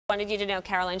Wanted you to know,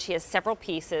 Carolyn, she has several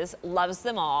pieces, loves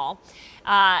them all.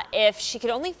 If she could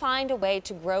only find a way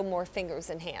to grow more fingers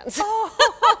and hands.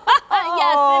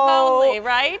 Yes, if only,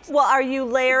 right? Well, are you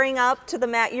layering up to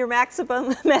the your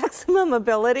maximum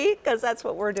ability? Because that's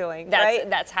what we're doing, right?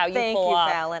 That's how you Thank pull you,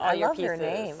 off Fallon. all I your love pieces. her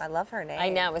name. I love her name. I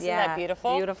know, isn't that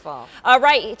beautiful? Beautiful. All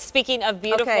right, speaking of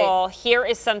beautiful, Okay. here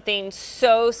is something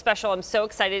so special. I'm so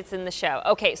excited it's in the show.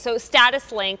 Okay, so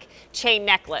Status Link chain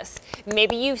necklace.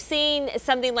 Maybe you've seen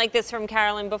something like this from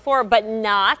Carolyn before, but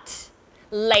not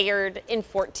layered in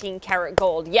 14 karat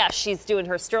gold. Yes, she's doing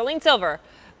her sterling silver,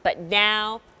 but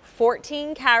now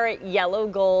 14 karat yellow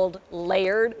gold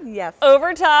layered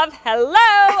over top.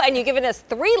 Hello, and you've given us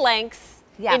 3 lengths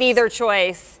in either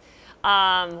choice.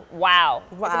 Wow.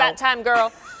 It's about time,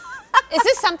 girl. Is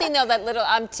this something though that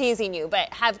I'm teasing you,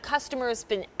 but have customers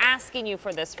been asking you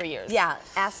for this for years? Yeah,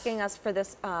 asking us for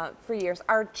this for years.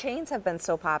 Our chains have been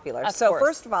so popular. Of so course.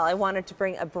 first of all, I wanted to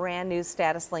bring a brand new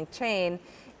Status Link chain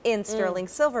in sterling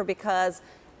silver because,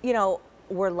 you know,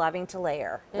 we're loving to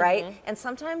layer, right? And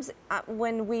sometimes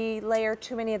when we layer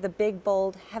too many of the big,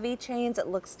 bold, heavy chains, it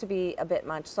looks to be a bit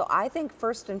much. So I think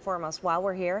first and foremost, while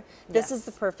we're here, this is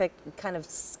the perfect kind of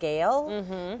scale.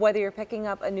 Whether you're picking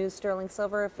up a new sterling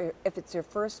silver, if it's your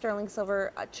first sterling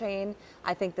silver chain,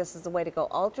 I think this is the way to go.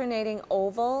 Alternating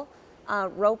oval,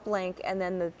 rope link, and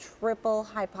then the triple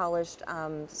high polished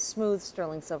smooth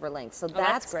sterling silver link. So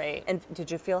that's great. And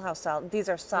did you feel how solid? These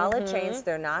are solid chains.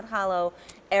 They're not hollow.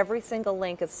 Every single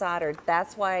link is soldered.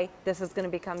 That's why this is going to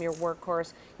become your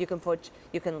workhorse. You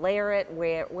can layer it,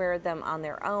 wear them on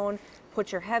their own.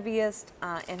 Put your heaviest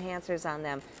enhancers on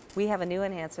them. We have a new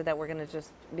enhancer that we're going to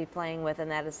just be playing with,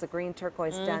 and that is the green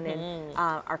turquoise done in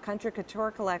our Country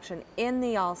Couture collection in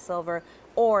the all silver.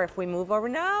 Or if we move over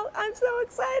now, I'm so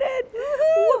excited.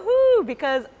 Woohoo!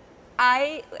 Because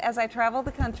as I travel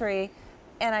the country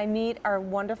and I meet our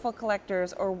wonderful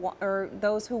collectors or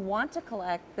those who want to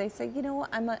collect, they say, you know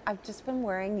what, I've just been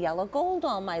wearing yellow gold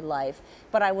all my life,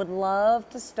 but I would love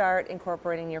to start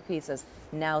incorporating your pieces.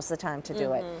 Now's the time to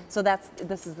do it. So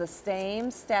this is the same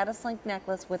Status Link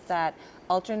necklace with that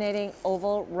alternating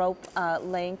oval rope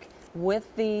link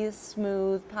with these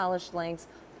smooth polished links.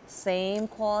 Same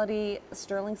quality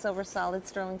sterling silver, solid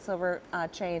sterling silver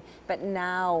chain, but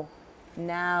now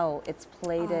it's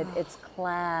plated, it's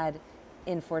clad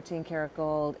in 14 karat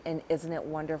gold, and isn't it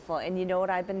wonderful? And you know what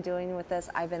I've been doing with this?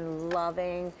 I've been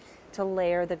loving to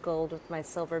layer the gold with my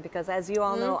silver because, as you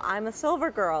all know, I'm a silver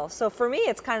girl. So for me,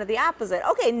 it's kind of the opposite.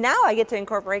 Okay, now I get to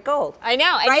incorporate gold. I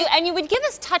know, right? and you would give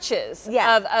us touches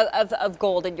of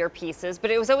gold in your pieces, but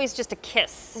it was always just a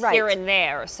kiss here and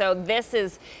there. So this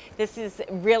is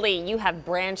really, you have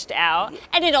branched out,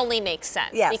 and it only makes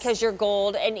sense because your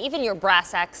gold and even your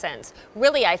brass accents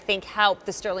really, I think, help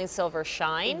the sterling silver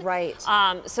shine. Right.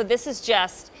 So this is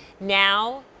just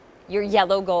now your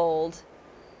yellow gold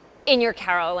in your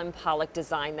Carolyn Pollack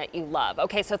design that you love.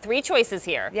 Okay, so 3 choices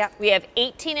here. Yep. We have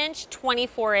 18-inch,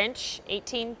 24-inch,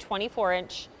 18,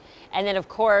 24-inch, and then of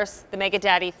course the Mega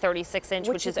Daddy 36-inch,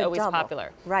 which is always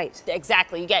popular. Right.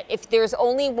 Exactly. You get, if there's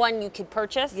only one you could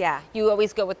purchase, you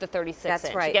always go with the 36-inch.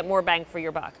 That's right. You get more bang for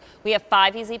your buck. We have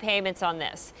 5 easy payments on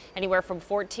this, anywhere from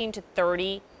 $14 to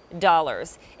 $30.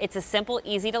 It's a simple,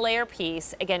 easy to layer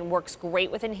piece. Again, works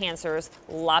great with enhancers,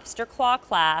 lobster claw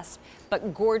clasp,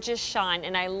 but gorgeous shine.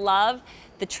 And I love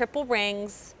the triple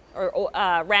rings or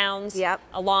rounds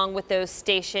along with those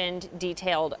stationed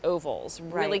detailed ovals.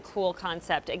 Really cool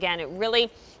concept. Again, it really,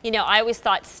 you know, I always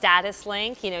thought Status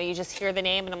Link, you know, you just hear the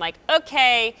name and I'm like,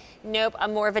 okay, nope,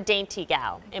 I'm more of a dainty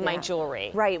gal in my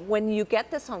jewelry. Right. When you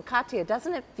get this home, Katya,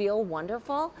 doesn't it feel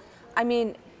wonderful? I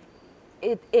mean,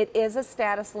 it is a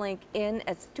Status Link in.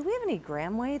 Do we have any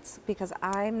gram weights? Because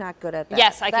I'm not good at that.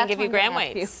 Yes, I can give you gram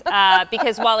weights.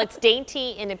 Because while it's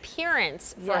dainty in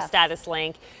appearance for a Status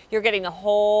Link, you're getting a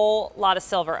whole lot of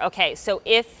silver. Okay, so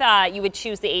if you would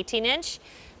choose the 18-inch,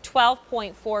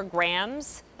 12.4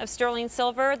 grams of sterling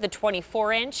silver. The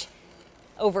 24-inch,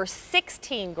 over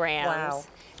 16 grams. Wow.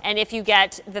 And if you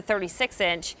get the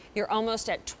 36-inch, you're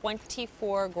almost at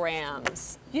 24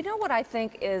 grams. You know what I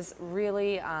think is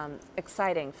really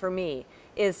exciting for me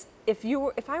is if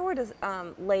I were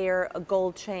to layer a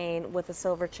gold chain with a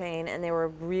silver chain and they were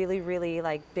really, really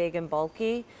like big and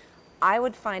bulky, I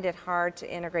would find it hard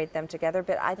to integrate them together.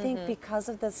 But I think because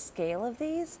of the scale of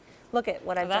these, look at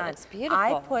what I've done. That's beautiful.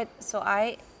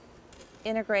 I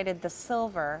integrated the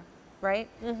silver, right,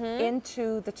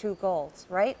 into the 2 golds,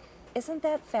 right? Isn't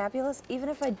that fabulous? Even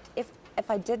if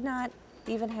I did not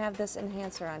even have this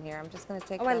enhancer on here, I'm just going to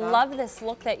take that off. I love this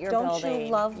look that you're building. Don't you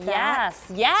love that?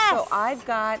 Yes, yes. So I've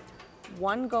got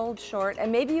one gold short,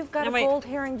 and maybe you've got a gold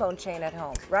herringbone chain at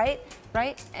home, right?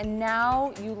 Right? And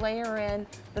now you layer in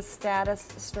the status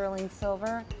sterling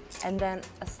silver and then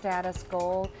a status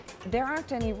gold. There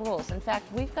aren't any rules. In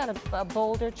fact, we've got a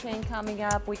bolder chain coming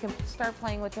up. We can start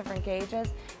playing with different gauges.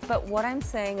 But what I'm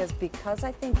saying is, because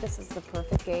I think this is the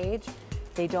perfect gauge,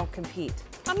 they don't compete.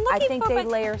 I think they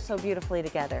layer so beautifully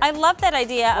together. I love that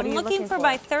idea. I'm looking for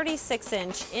my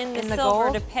 36-inch in the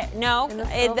silver to pair. No,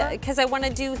 because I want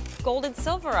to do gold and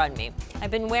silver on me.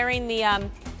 I've been wearing the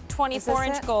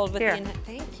 24-inch gold with the.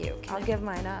 Thank you. I'll give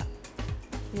mine up.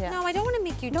 Yeah. No, I don't want to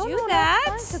make you do that.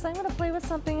 Because I'm going to play with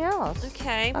something else.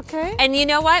 Okay. Okay. And you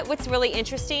know what? What's really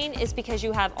interesting is because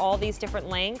you have all these different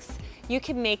lengths, you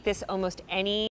can make this almost any